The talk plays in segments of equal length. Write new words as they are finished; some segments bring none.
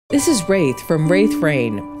This is Wraith from Wraith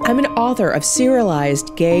Rain. I'm an author of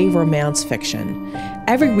serialized gay romance fiction.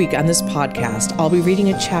 Every week on this podcast, I'll be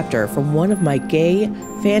reading a chapter from one of my gay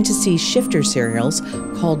fantasy shifter serials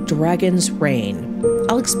called Dragon's Reign.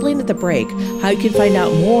 I'll explain at the break how you can find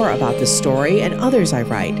out more about this story and others I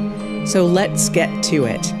write. So let's get to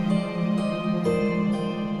it.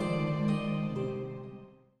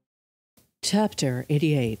 Chapter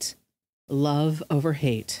 88. Love Over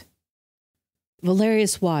Hate.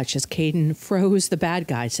 Valerius watched as Caden froze the bad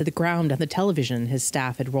guys to the ground on the television his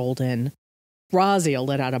staff had rolled in. Raziel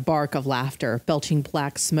let out a bark of laughter, belching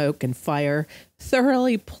black smoke and fire,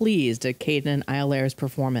 thoroughly pleased at Caden and Iolair's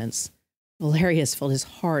performance. Valerius felt his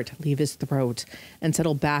heart leave his throat and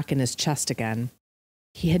settle back in his chest again.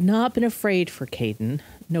 He had not been afraid for Caden.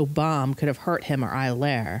 No bomb could have hurt him or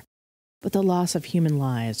Iolair. But the loss of human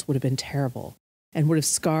lives would have been terrible and would have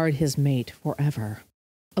scarred his mate forever.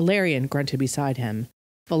 Ilarion grunted beside him.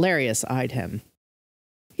 Valerius eyed him.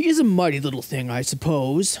 "He is a mighty little thing, I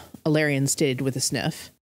suppose," Ilarion stated with a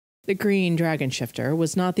sniff. The green dragon shifter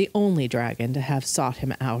was not the only dragon to have sought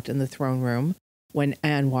him out in the throne room when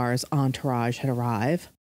Anwar's entourage had arrived.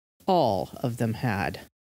 All of them had.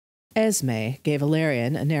 Esme gave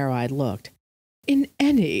Ilarion a narrow-eyed look. "In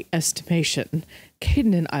any estimation,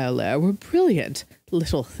 Caden and Iolair were brilliant.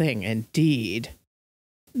 Little thing indeed."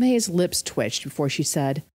 May's lips twitched before she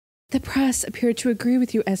said, "The press appeared to agree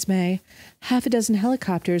with you, Esme. Half a dozen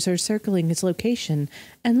helicopters are circling his location.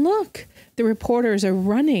 And look, the reporters are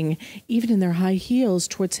running, even in their high heels,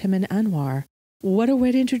 towards him and Anwar. What a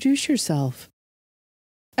way to introduce yourself."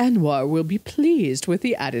 "Anwar will be pleased with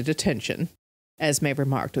the added attention," Esme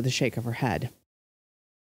remarked with a shake of her head.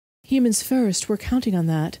 "Humans first, we're counting on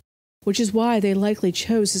that, which is why they likely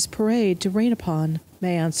chose this parade to rain upon,"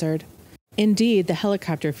 May answered. Indeed, the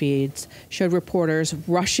helicopter feeds showed reporters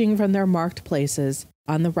rushing from their marked places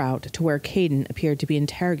on the route to where Caden appeared to be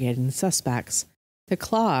interrogating the suspects. The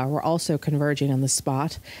Claw were also converging on the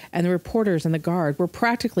spot, and the reporters and the guard were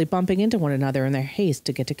practically bumping into one another in their haste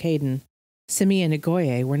to get to Caden. Simi and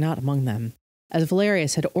Igoye were not among them, as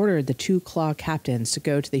Valerius had ordered the two Claw captains to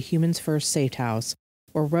go to the Humans First safe house,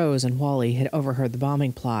 where Rose and Wally had overheard the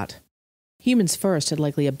bombing plot. Humans First had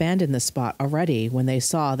likely abandoned the spot already when they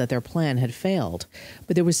saw that their plan had failed,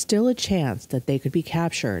 but there was still a chance that they could be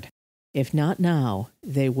captured. If not now,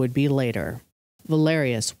 they would be later.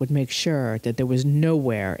 Valerius would make sure that there was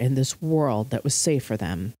nowhere in this world that was safe for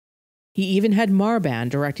them. He even had Marban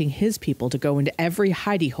directing his people to go into every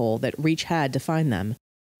hidey hole that Reach had to find them.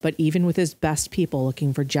 But even with his best people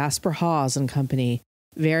looking for Jasper Hawes and company,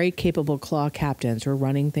 very capable Claw captains were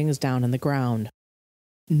running things down on the ground.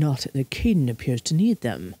 "Not that Caden appears to need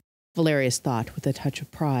them," Valerius thought with a touch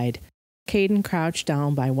of pride. Caden crouched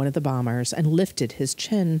down by one of the bombers and lifted his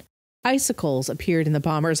chin. Icicles appeared in the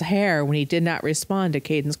bomber's hair when he did not respond to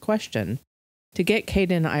Caden's question. To get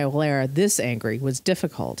Caden and Iolair this angry was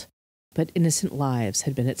difficult, but innocent lives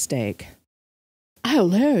had been at stake.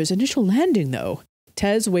 "Iolair's initial landing, though."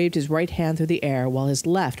 Tez waved his right hand through the air while his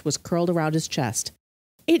left was curled around his chest.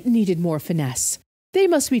 "It needed more finesse. They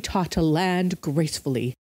must be taught to land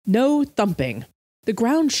gracefully. No thumping. The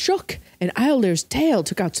ground shook, and Iolair's tail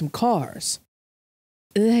took out some cars."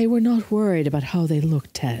 "They were not worried about how they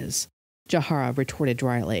looked, Tez," Jahara retorted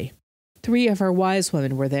dryly. 3 of her wise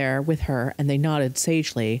women were there with her, and they nodded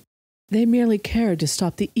sagely. "They merely cared to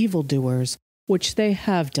stop the evildoers, which they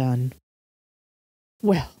have done."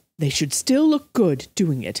 "Well, they should still look good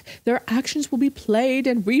doing it. Their actions will be played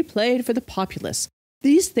and replayed for the populace.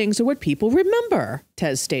 These things are what people remember,"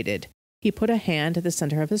 Tez stated. He put a hand at the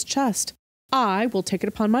center of his chest. "I will take it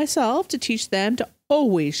upon myself to teach them to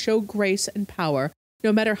always show grace and power,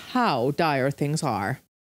 no matter how dire things are."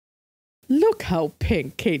 "Look how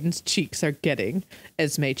pink Caden's cheeks are getting,"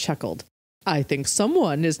 Esme chuckled. "I think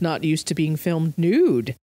someone is not used to being filmed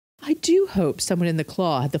nude. I do hope someone in the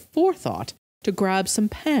Claw had the forethought to grab some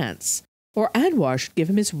pants, or Anwar should give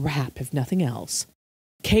him his wrap if nothing else.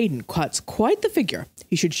 Caden cuts quite the figure.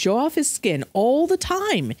 He should show off his skin all the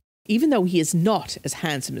time, even though he is not as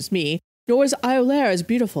handsome as me, nor is Iolair as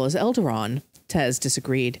beautiful as Eldaron," Tez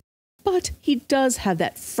disagreed. "But he does have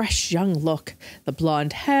that fresh young look. The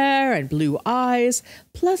blonde hair and blue eyes,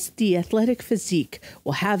 plus the athletic physique,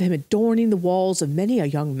 will have him adorning the walls of many a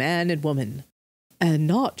young man and woman." "And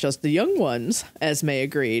not just the young ones," Esme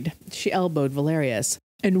agreed. She elbowed Valerius.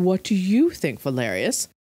 "And what do you think, Valerius?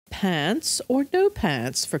 Pants or no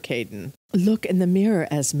pants for Caden?" "Look in the mirror,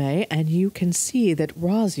 Esme, and you can see that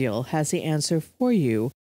Raziel has the answer for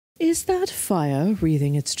you. Is that fire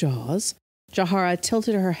wreathing its jaws?" Jahara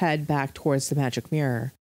tilted her head back towards the magic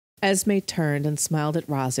mirror. Esme turned and smiled at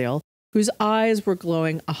Raziel, whose eyes were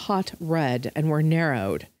glowing a hot red and were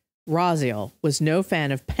narrowed. Raziel was no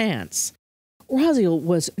fan of pants. Raziel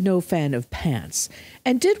was no fan of pants,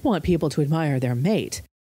 and did want people to admire their mate,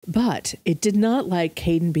 but it did not like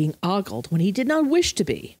Caden being ogled when he did not wish to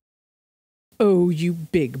be. "Oh, you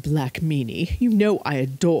big black meanie, you know I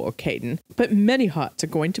adore Caden, but many hearts are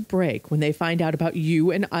going to break when they find out about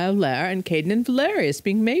you and Iolaire and Caden and Valerius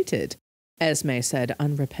being mated," Esme said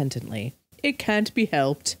unrepentantly. "It can't be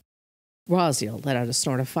helped." Raziel let out a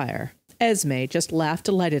snort of fire. Esme just laughed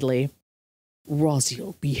delightedly.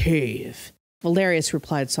 "Raziel, behave," Valerius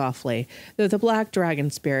replied softly, though the black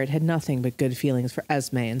dragon spirit had nothing but good feelings for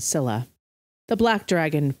Esme and Scylla. The black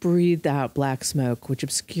dragon breathed out black smoke, which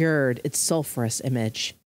obscured its sulphurous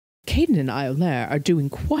image. "Caden and Iolaire are doing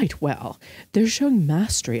quite well. They're showing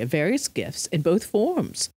mastery of various gifts in both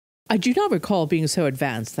forms. I do not recall being so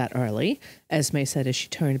advanced that early," Esme said as she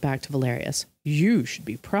turned back to Valerius. "You should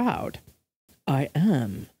be proud." "I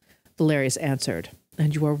am," Valerius answered,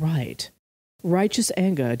 "and you are right. Righteous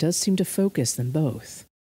anger does seem to focus them both."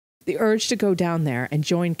 The urge to go down there and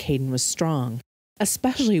join Caden was strong,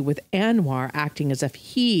 especially with Anwar acting as if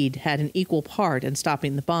he'd had an equal part in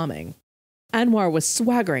stopping the bombing. Anwar was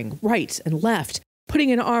swaggering right and left,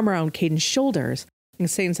 putting an arm around Caden's shoulders and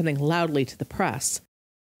saying something loudly to the press.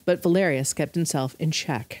 But Valerius kept himself in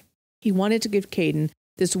check. He wanted to give Caden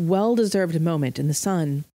this well-deserved moment in the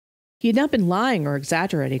sun. He had not been lying or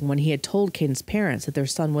exaggerating when he had told Caden's parents that their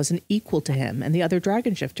son wasn't equal to him and the other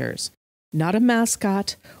dragon shifters, not a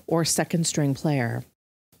mascot or second-string player.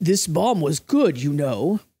 "This bomb was good, you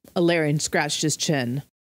know." Alarion scratched his chin.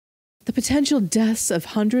 "The potential deaths of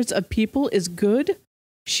hundreds of people is good?"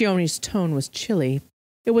 Shioni's tone was chilly.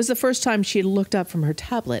 It was the first time she had looked up from her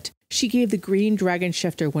tablet. She gave the green dragon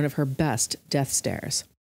shifter one of her best death stares.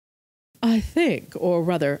 "I think, or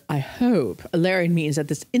rather, I hope, Alarion means that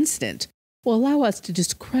this incident will allow us to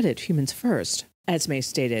discredit humans first," Esme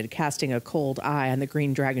stated, casting a cold eye on the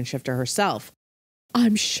green dragon shifter herself.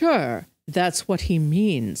 "I'm sure that's what he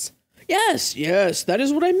means." Yes, that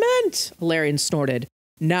is what I meant," Alarion snorted.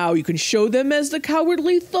 "Now you can show them as the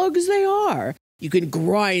cowardly thugs they are. You can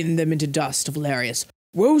grind them into dust, Valerius.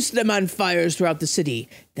 Roast them on fires throughout the city.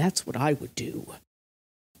 That's what I would do."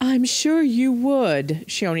 "I'm sure you would,"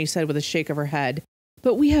 Shioni said with a shake of her head.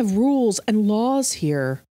 "But we have rules and laws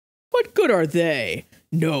here." "What good are they?"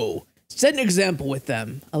 "No, set an example with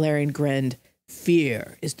them," Alarion grinned.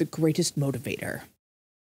 "Fear is the greatest motivator."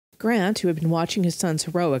 Grant, who had been watching his son's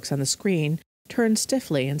heroics on the screen, turned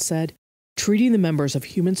stiffly and said, "Treating the members of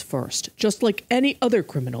humans first, just like any other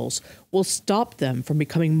criminals, will stop them from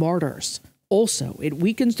becoming martyrs. Also, it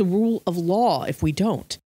weakens the rule of law if we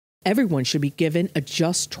don't. Everyone should be given a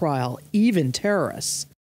just trial, even terrorists."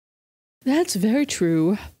 "That's very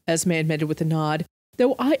true," Esme admitted with a nod,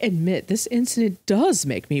 "though I admit this incident does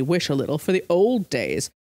make me wish a little for the old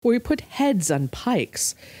days, where we put heads on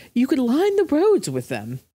pikes. You could line the roads with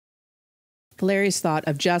them." Valerius thought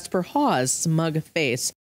of Jasper Hawes' smug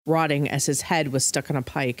face, rotting as his head was stuck on a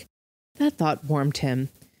pike. That thought warmed him,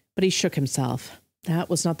 but he shook himself. That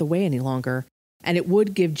was not the way any longer, and it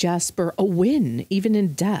would give Jasper a win, even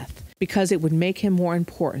in death, because it would make him more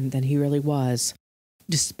important than he really was.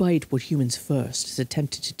 "Despite what Humans First has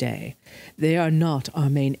attempted today, they are not our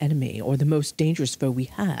main enemy or the most dangerous foe we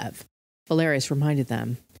have," Valerius reminded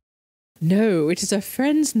them. "No, it is our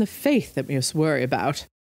friends in the faith that we must worry about,"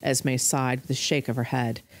 Esme sighed with a shake of her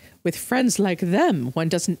head. "With friends like them, one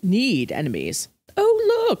doesn't need enemies.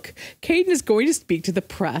 Oh, look! Caden is going to speak to the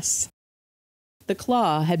press." The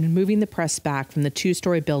Claw had been moving the press back from the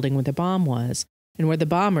 2-story building where the bomb was, and where the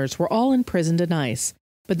bombers were all imprisoned in ice,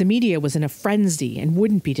 but the media was in a frenzy and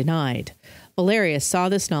wouldn't be denied. Valerius saw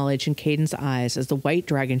this knowledge in Caden's eyes as the white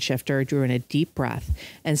dragon shifter drew in a deep breath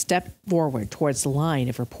and stepped forward towards the line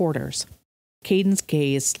of reporters. Caden's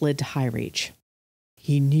gaze slid to Highreach.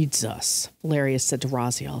 "He needs us," Valerius said to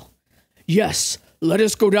Raziel. "Yes, let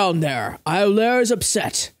us go down there. Iolaire is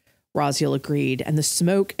upset," Raziel agreed, and the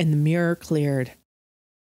smoke in the mirror cleared.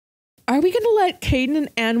 "Are we going to let Caden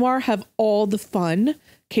and Anwar have all the fun?"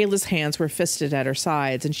 Kayla's hands were fisted at her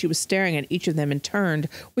sides, and she was staring at each of them in turn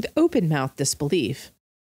with open-mouthed disbelief.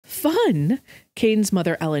 "Fun?" Caden's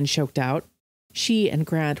mother Ellen choked out. She and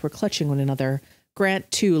Grant were clutching one another. Grant,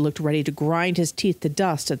 too, looked ready to grind his teeth to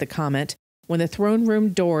dust at the comment when the throne room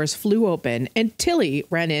doors flew open and Tilly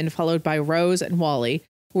ran in, followed by Rose and Wally,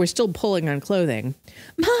 who were still pulling on clothing.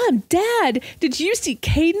 "Mom, Dad, did you see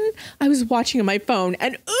Caden? I was watching on my phone,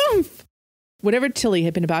 and oomph!" Whatever Tilly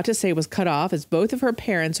had been about to say was cut off as both of her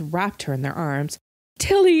parents wrapped her in their arms.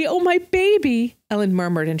 "Tilly, oh my baby," Ellen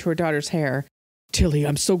murmured into her daughter's hair. "Tilly,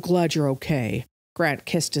 I'm so glad you're okay." Grant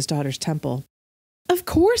kissed his daughter's temple. Of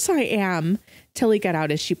course I am. Tilly got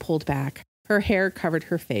out as she pulled back. Her hair covered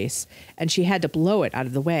her face, and she had to blow it out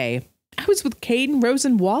of the way. I was with Caden, Rose,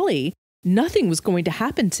 and Wally. Nothing was going to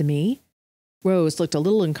happen to me. Rose looked a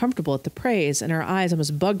little uncomfortable at the praise, and her eyes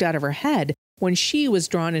almost bugged out of her head when she was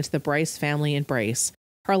drawn into the Bryce family embrace.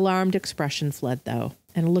 Her alarmed expression fled, though,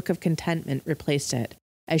 and a look of contentment replaced it,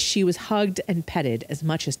 as she was hugged and petted as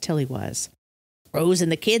much as Tilly was. Rose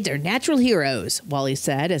and the kids are natural heroes, Wally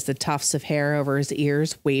said, as the tufts of hair over his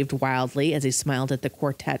ears waved wildly as he smiled at the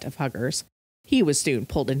quartet of huggers. He was soon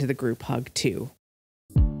pulled into the group hug, too.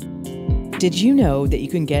 Did you know that you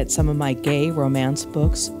can get some of my gay romance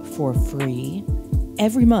books for free?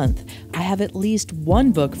 Every month, I have at least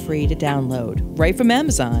one book free to download, right from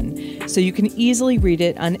Amazon, so you can easily read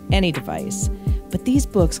it on any device. But these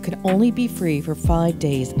books can only be free for 5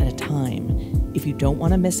 days at a time. If you don't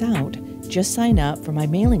want to miss out, just sign up for my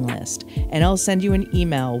mailing list, and I'll send you an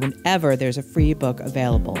email whenever there's a free book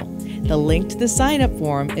available. The link to the sign-up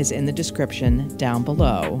form is in the description down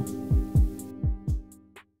below.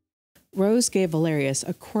 Rose gave Valerius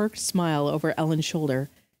a quirked smile over Ellen's shoulder.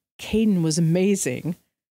 Caden was amazing.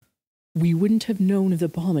 We wouldn't have known of the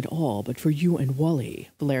bomb at all but for you and Wally,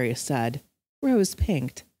 Valerius said. Rose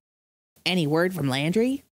pinked. Any word from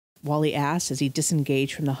Landry? Wally asked as he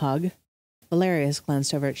disengaged from the hug. Valerius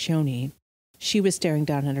glanced over at Shoni. She was staring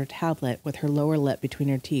down at her tablet with her lower lip between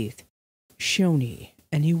her teeth. Shoni,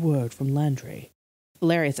 any word from Landry?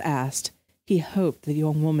 Valerius asked. He hoped the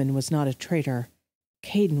young woman was not a traitor.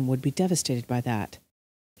 Caden would be devastated by that.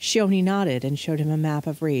 Shoni nodded and showed him a map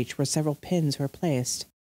of Reach where several pins were placed.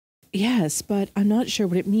 Yes, but I'm not sure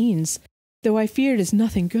what it means, though I fear it is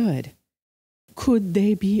nothing good. Could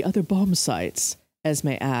they be other bomb sites?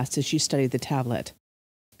 Esme asked as she studied the tablet.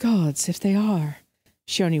 Gods, if they are,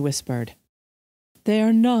 Shoni whispered. They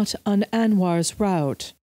are not on Anwar's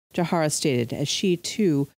route, Jahara stated as she,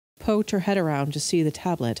 too, poked her head around to see the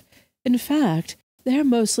tablet. In fact, they are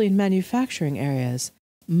mostly in manufacturing areas.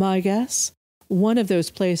 My guess? One of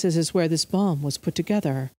those places is where this bomb was put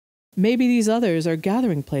together. Maybe these others are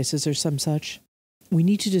gathering places or some such. We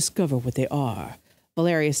need to discover what they are,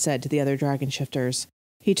 Valerius said to the other dragon shifters.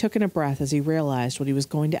 He took in a breath as he realized what he was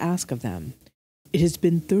going to ask of them. It has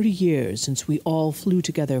been 30 years since we all flew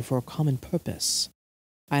together for a common purpose.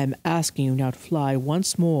 I am asking you now to fly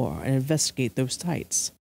once more and investigate those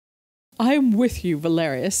sites. I am with you,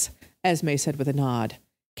 Valerius, Esme said with a nod.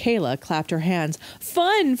 Kayla clapped her hands.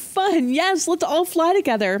 Fun, fun, yes, let's all fly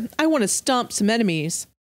together. I want to stomp some enemies.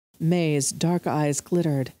 May's dark eyes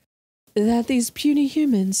glittered. That these puny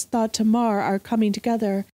humans thought to mar our coming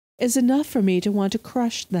together is enough for me to want to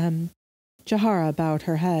crush them. Jahara bowed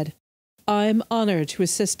her head. I am honored to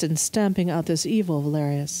assist in stamping out this evil,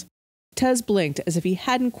 Valerius. Tez blinked as if he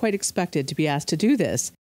hadn't quite expected to be asked to do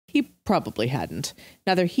this. He probably hadn't.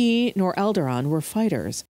 Neither he nor Eldaron were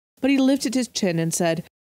fighters. But he lifted his chin and said,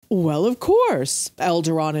 Well, of course,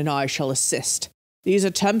 Eldaron and I shall assist. These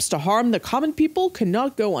attempts to harm the common people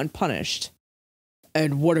cannot go unpunished.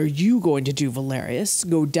 And what are you going to do, Valerius?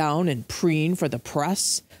 Go down and preen for the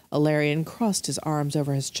press? Alarion crossed his arms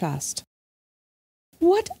over his chest.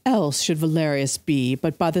 What else should Valerius be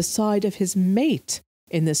but by the side of his mate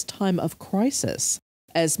in this time of crisis?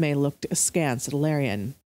 Esme looked askance at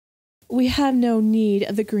Alarion. We have no need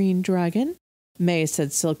of the green dragon, May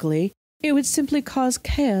said silkily. It would simply cause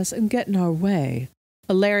chaos and get in our way.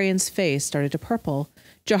 Alarion's face started to purple.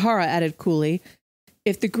 Jahara added coolly,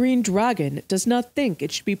 If the green dragon does not think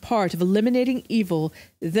it should be part of eliminating evil,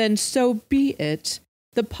 then so be it.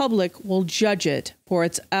 The public will judge it for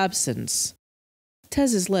its absence.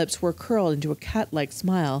 Tez's lips were curled into a cat-like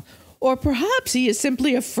smile. Or perhaps he is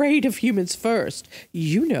simply afraid of humans first.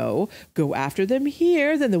 You know, go after them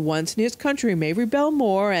here, then the ones in his country may rebel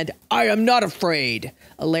more, and I am not afraid,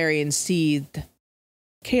 Alarion seethed.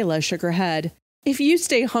 Kayla shook her head. If you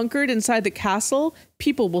stay hunkered inside the castle,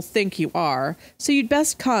 people will think you are, so you'd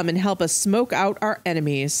best come and help us smoke out our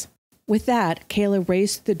enemies. With that, Kayla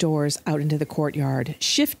raced the doors out into the courtyard,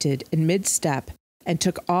 shifted in mid-step, and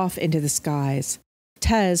took off into the skies.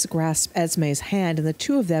 Tez grasped Esme's hand, and the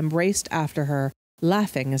two of them raced after her,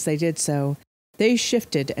 laughing as they did so. They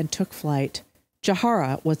shifted and took flight.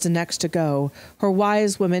 Jahara was the next to go. Her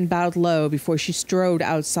wise woman bowed low before she strode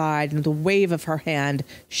outside, and with a wave of her hand,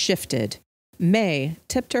 shifted. May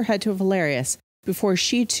tipped her head to Valerius before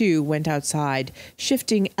she too went outside,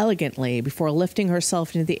 shifting elegantly before lifting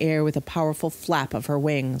herself into the air with a powerful flap of her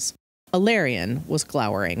wings. Alarion was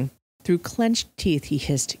glowering. Through clenched teeth, he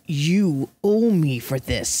hissed, You owe me for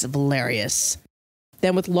this, Valerius.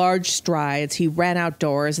 Then with large strides, he ran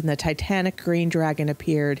outdoors, and the titanic green dragon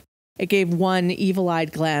appeared. It gave one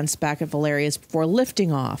evil-eyed glance back at Valerius before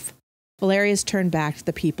lifting off. Valerius turned back to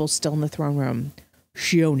the people still in the throne room.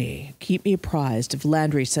 "Shione, keep me apprised if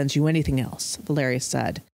Landry sends you anything else," Valerius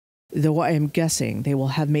said. "Though I am guessing they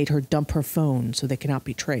will have made her dump her phone so they cannot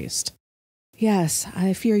be traced." "Yes,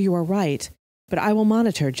 I fear you are right, but I will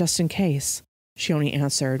monitor just in case," Shione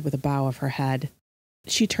answered with a bow of her head.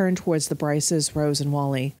 She turned towards the Bryces, Rose, and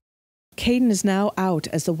Wally. "Caden is now out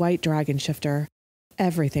as the White Dragon Shifter.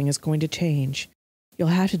 Everything is going to change. You'll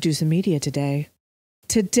have to do some media today."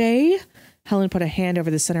 "Today?" Helen put a hand over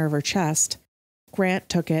the center of her chest. Grant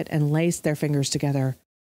took it and laced their fingers together.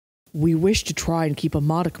 "We wish to try and keep a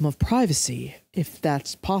modicum of privacy, if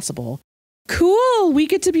that's possible." "Cool! We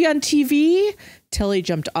get to be on TV?" Tilly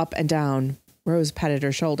jumped up and down. Rose patted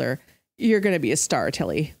her shoulder. "You're going to be a star,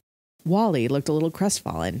 Tilly." Wally looked a little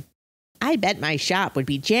crestfallen. "I bet my shop would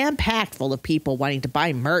be jam-packed full of people wanting to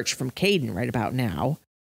buy merch from Caden right about now."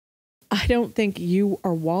 "I don't think you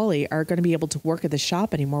or Wally are going to be able to work at the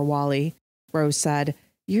shop anymore, Wally," Rose said.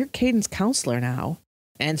 "You're Caden's counselor now."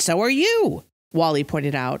 "And so are you," Wally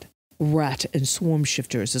pointed out. "Rat and swarm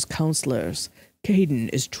shifters as counselors. Caden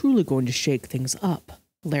is truly going to shake things up,"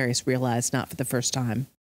 Valerius realized not for the first time.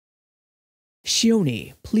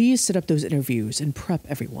 "Shione, please set up those interviews and prep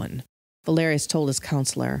everyone," Valerius told his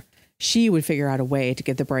counselor. She would figure out a way to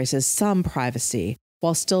give the Bryces some privacy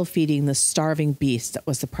while still feeding the starving beast that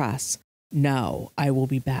was the press. "Now I will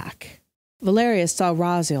be back." Valerius saw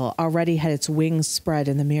Raziel already had its wings spread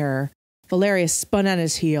in the mirror. Valerius spun on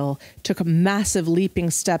his heel, took massive leaping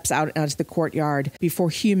steps out onto the courtyard before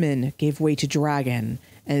human gave way to dragon,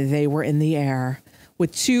 and they were in the air.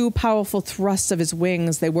 With two powerful thrusts of his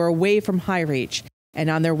wings, they were away from high reach and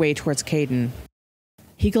on their way towards Caden.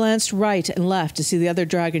 He glanced right and left to see the other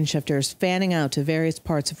dragon shifters fanning out to various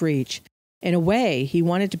parts of reach. In a way, he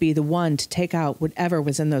wanted to be the one to take out whatever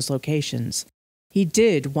was in those locations. He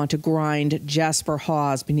did want to grind Jasper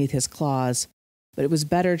Hawes beneath his claws, but it was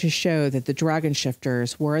better to show that the dragon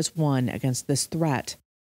shifters were as one against this threat.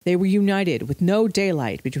 They were united with no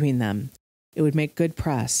daylight between them. It would make good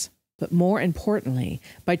press, but more importantly,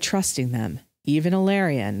 by trusting them, even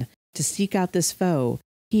Ilarion, to seek out this foe,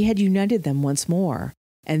 he had united them once more,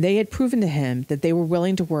 and they had proven to him that they were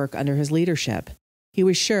willing to work under his leadership. He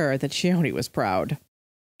was sure that Shione was proud.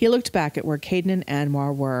 He looked back at where Caden and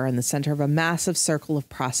Anwar were in the center of a massive circle of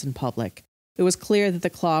press and public. It was clear that the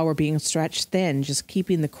claw were being stretched thin, just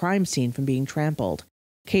keeping the crime scene from being trampled.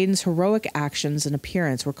 Caden's heroic actions and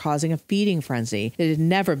appearance were causing a feeding frenzy that had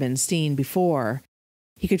never been seen before.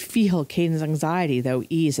 He could feel Caden's anxiety, though,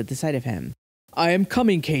 ease at the sight of him. "I am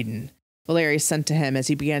coming, Caden," Valerius sent to him as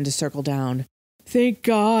he began to circle down. "Thank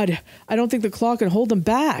God! I don't think the claw can hold them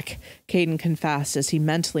back," Caden confessed as he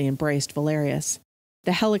mentally embraced Valerius.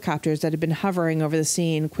 The helicopters that had been hovering over the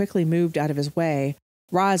scene quickly moved out of his way.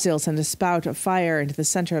 Raziel sent a spout of fire into the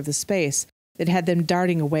center of the space that had them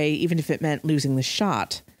darting away even if it meant losing the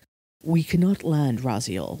shot. "We cannot land,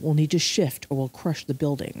 Raziel. We'll need to shift or we'll crush the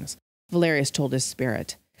buildings," Valerius told his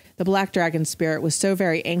spirit. The Black Dragon spirit was so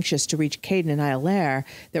very anxious to reach Caden and Iolaire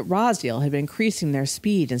that Raziel had been increasing their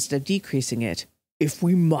speed instead of decreasing it. "If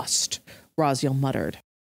we must," Raziel muttered.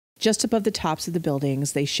 Just above the tops of the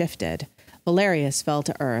buildings, they shifted. Valerius fell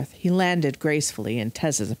to earth. He landed gracefully, in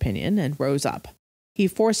Tez's opinion, and rose up. He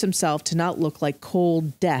forced himself to not look like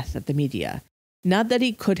cold death at the media. Not that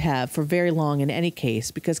he could have for very long in any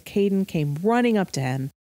case, because Caden came running up to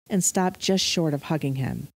him and stopped just short of hugging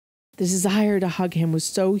him. The desire to hug him was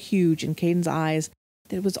so huge in Caden's eyes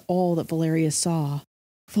that it was all that Valerius saw.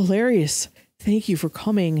 "Valerius, thank you for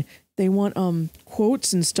coming. They want,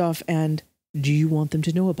 quotes and stuff, and—" "Do you want them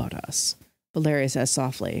to know about us?" Valerius asked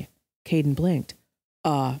softly. Caden blinked.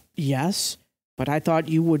 Yes, but I thought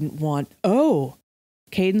you wouldn't want—" "Oh!"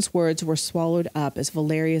 Caden's words were swallowed up as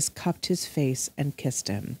Valerius cupped his face and kissed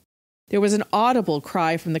him. There was an audible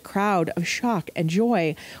cry from the crowd of shock and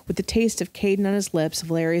joy. With the taste of Caden on his lips,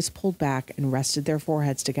 Valerius pulled back and rested their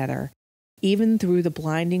foreheads together. Even through the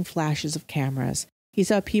blinding flashes of cameras, he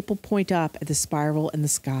saw people point up at the spiral in the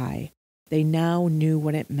sky. They now knew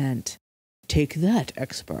what it meant. "Take that,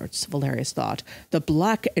 experts," Valerius thought. "The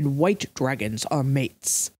black and white dragons are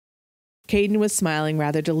mates." Caden was smiling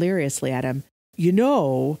rather deliriously at him. "You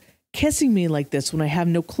know, kissing me like this when I have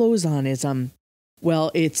no clothes on is,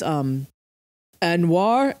 well, it's,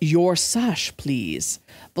 Anwar, your sash, please."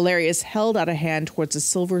 Valerius held out a hand towards the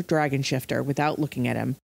silver dragon shifter without looking at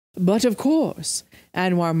him. "But of course,"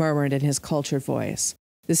 Anwar murmured in his cultured voice.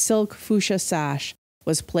 The silk fuchsia sash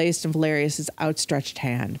was placed in Valerius's outstretched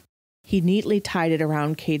hand. He neatly tied it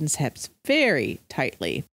around Caden's hips, very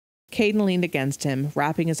tightly. Caden leaned against him,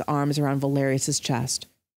 wrapping his arms around Valerius's chest.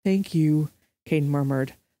 Thank you, Caden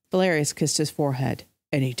murmured. Valerius kissed his forehead.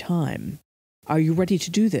 Any time. Are you ready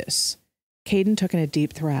to do this? Caden took in a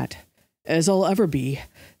deep threat. As I'll ever be.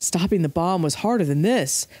 Stopping the bomb was harder than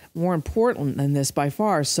this, more important than this by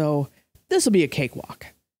far, so this'll be a cakewalk.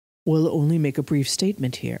 We'll only make a brief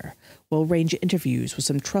statement here. We'll arrange interviews with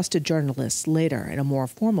some trusted journalists later in a more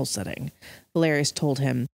formal setting, Valerius told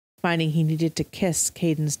him, finding he needed to kiss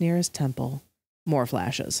Caden's nearest temple. More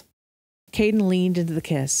flashes. Caden leaned into the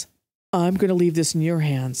kiss. I'm going to leave this in your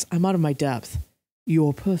hands. I'm out of my depth.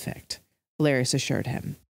 You're perfect, Valerius assured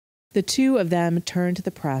him. The two of them turned to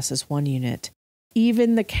the press as one unit.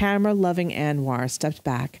 Even the camera-loving Anwar stepped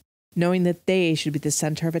back, knowing that they should be the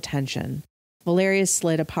center of attention. Valerius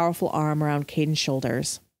slid a powerful arm around Caden's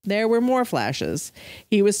shoulders. There were more flashes.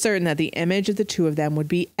 He was certain that the image of the two of them would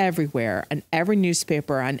be everywhere, on every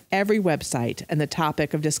newspaper, on every website, and the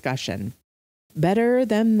topic of discussion. Better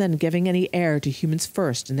them than giving any air to humans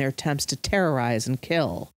first in their attempts to terrorize and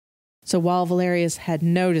kill. So while Valerius had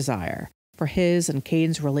no desire for his and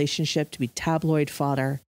Caden's relationship to be tabloid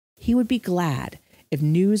fodder, he would be glad if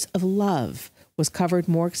news of love was covered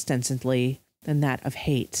more extensively than that of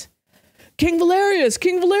hate. King Valerius!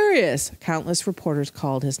 King Valerius! Countless reporters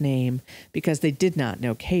called his name because they did not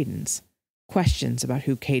know Caden's. Questions about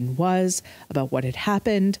who Caden was, about what had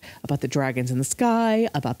happened, about the dragons in the sky,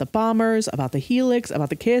 about the bombers, about the helix, about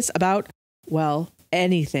the kiss, about, well,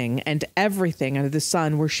 anything and everything under the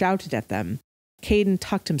sun were shouted at them. Caden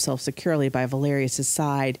tucked himself securely by Valerius'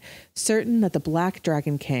 side, certain that the Black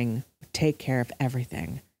Dragon King would take care of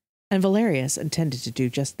everything. And Valerius intended to do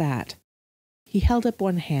just that. He held up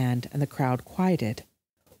one hand, and the crowd quieted.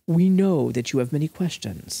 We know that you have many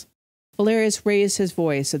questions. Valerius raised his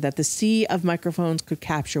voice so that the sea of microphones could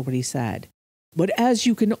capture what he said. But as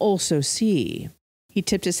you can also see, he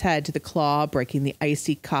tipped his head to the claw, breaking the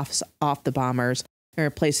icy cuffs off the bombers and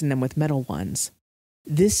replacing them with metal ones.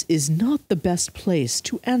 This is not the best place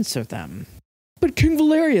to answer them. But King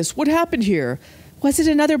Valerius, what happened here? Was it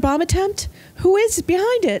another bomb attempt? Who is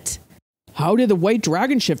behind it? How did the White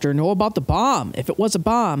Dragon Shifter know about the bomb, if it was a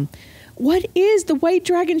bomb? What is the White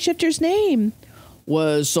Dragon Shifter's name?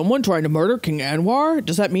 Was someone trying to murder King Anwar?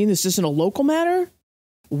 Does that mean this isn't a local matter?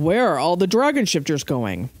 Where are all the Dragon Shifters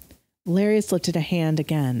going? Valerius lifted a hand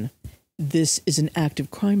again. This is an active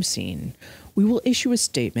crime scene. We will issue a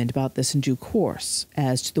statement about this in due course.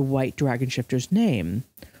 As to the White Dragon Shifter's name,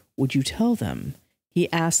 would you tell them?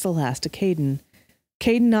 He asked the last to Caden.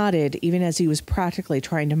 Caden nodded, even as he was practically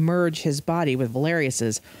trying to merge his body with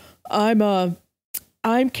Valerius's. I'm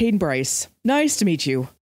Caden Bryce. Nice to meet you.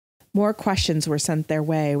 More questions were sent their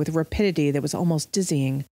way with a rapidity that was almost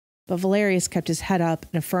dizzying, but Valerius kept his head up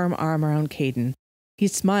and a firm arm around Caden. He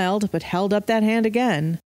smiled, but held up that hand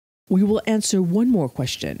again. We will answer one more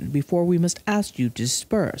question before we must ask you to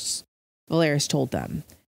disperse, Valerius told them.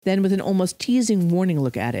 Then with an almost teasing warning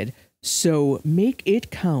look added, so make it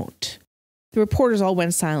count. The reporters all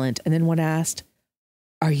went silent, and then one asked,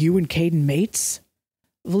 Are you and Caden mates?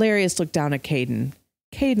 Valerius looked down at Caden.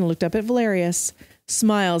 Caden looked up at Valerius.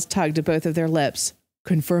 Smiles tugged at both of their lips.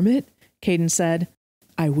 Confirm it? Caden said.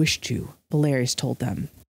 I wish to, Valerius told them.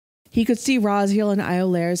 He could see Raziel and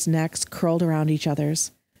Iolair's necks curled around each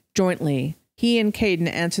other's. Jointly, he and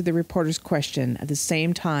Caden answered the reporter's question at the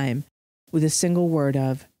same time with a single word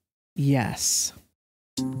of yes.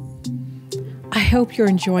 I hope you're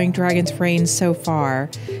enjoying Dragon's Reign so far.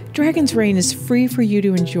 Dragon's Reign is free for you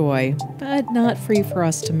to enjoy, but not free for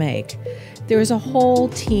us to make. There is a whole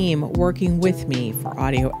team working with me for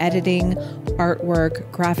audio editing,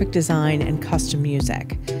 artwork, graphic design, and custom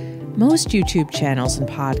music. Most YouTube channels and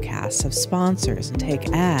podcasts have sponsors and take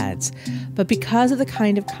ads, but because of the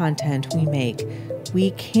kind of content we make,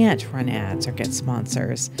 we can't run ads or get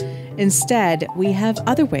sponsors. Instead, we have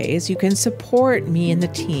other ways you can support me and the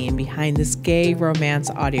team behind this gay romance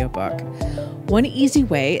audiobook. One easy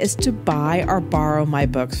way is to buy or borrow my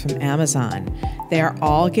books from Amazon. They are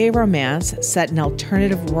all gay romance set in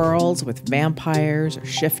alternative worlds with vampires or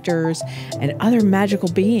shifters and other magical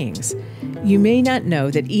beings. You may not know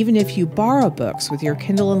that even if you borrow books with your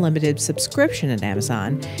Kindle Unlimited subscription at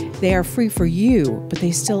Amazon, they are free for you, but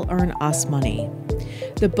they still earn us money.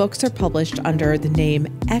 The books are published under the name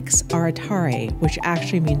Ex Aratare, which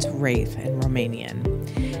actually means wraith in Romanian.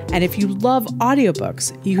 And if you love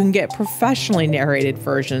audiobooks, you can get professionally narrated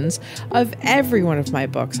versions of every one of my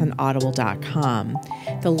books on audible.com.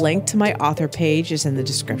 The link to my author page is in the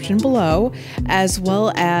description below, as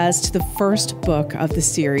well as to the first book of the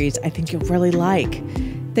series I think you'll really like.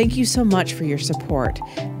 Thank you so much for your support.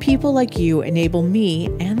 People like you enable me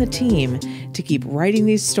and the team to keep writing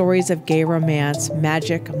these stories of gay romance,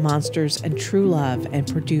 magic, monsters, and true love, and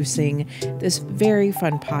producing this very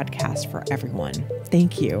fun podcast for everyone.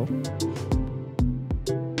 Thank you.